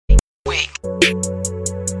I'm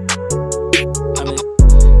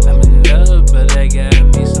in love, but I got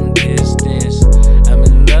me some distance. I'm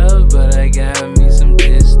in love, but I got me some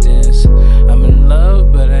distance. I'm in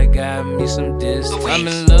love, but I got me some distance. I'm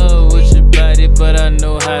in love with your body, but I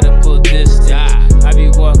know how to pull distance. I be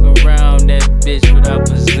walking around that bitch without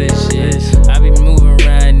position. I be moving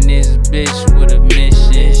around this bitch with a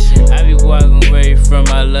mission. I be walking away from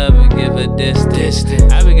my love and give her distance.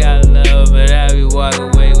 I be got love, but I be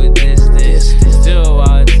walking away with distance. Still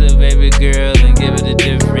walk to baby girl and give it a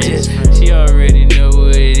difference. She already know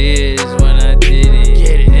what it is when I did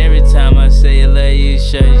it. And every time I say I love you,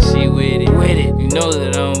 she with it. You know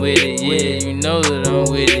that I'm with it, yeah. You know that I'm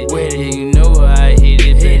with it. Yeah, you know I hit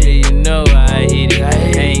it, baby. You know I hit it. I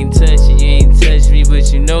ain't touch you, ain't touch me,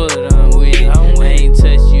 but you know that I'm with it. I ain't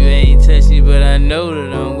touch you, ain't touch me, but I know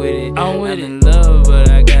that I'm with it. I'm in love, but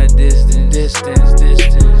I got distance.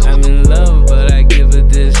 I'm in love, but I give a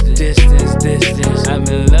distance. I'm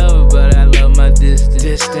in love, but I love my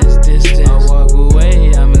distance. I walk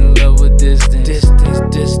away, I'm in love with distance.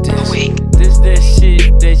 This that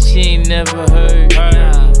shit that she ain't never heard.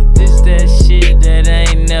 Nah, this that shit that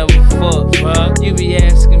I ain't never fucked. You be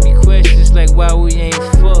asking me questions like why we ain't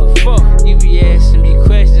fuck. You be asking me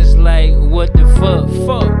questions like what the fuck.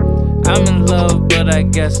 I'm in love, but I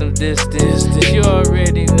got some distance. You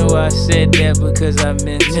already know I said that because I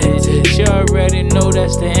meant it. You already know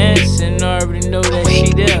that's the answer, and already know that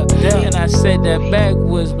she there. And I said that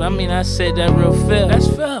backwards, but I said that real fair. That's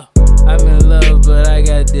fair. I'm in love, but I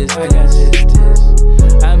got distance.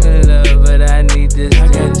 I'm in love, but I need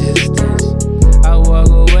distance. I walk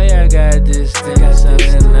away, I got distance. I'm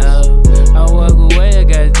in love. I walk away, I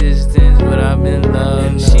got distance, but I'm in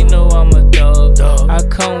love. She know I'm a dog. I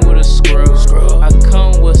come with a scrub. I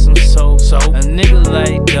come with some soap. A nigga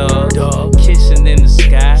like dog. Kissing in the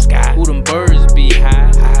sky. Who them birds be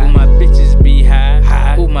high? Who my bitches be high?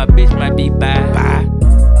 Who my bitch might be by?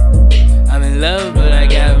 I'm in love, but I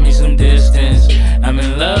got me some distance. I'm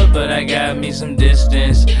in love, but I got me some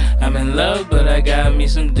distance. I'm in love, but I got me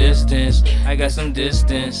some distance. I got some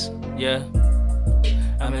distance, yeah.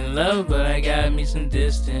 I'm in love, but I got me some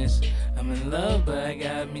distance. I'm in love, but I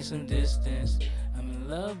got me some distance. I'm in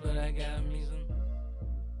love, but I got me some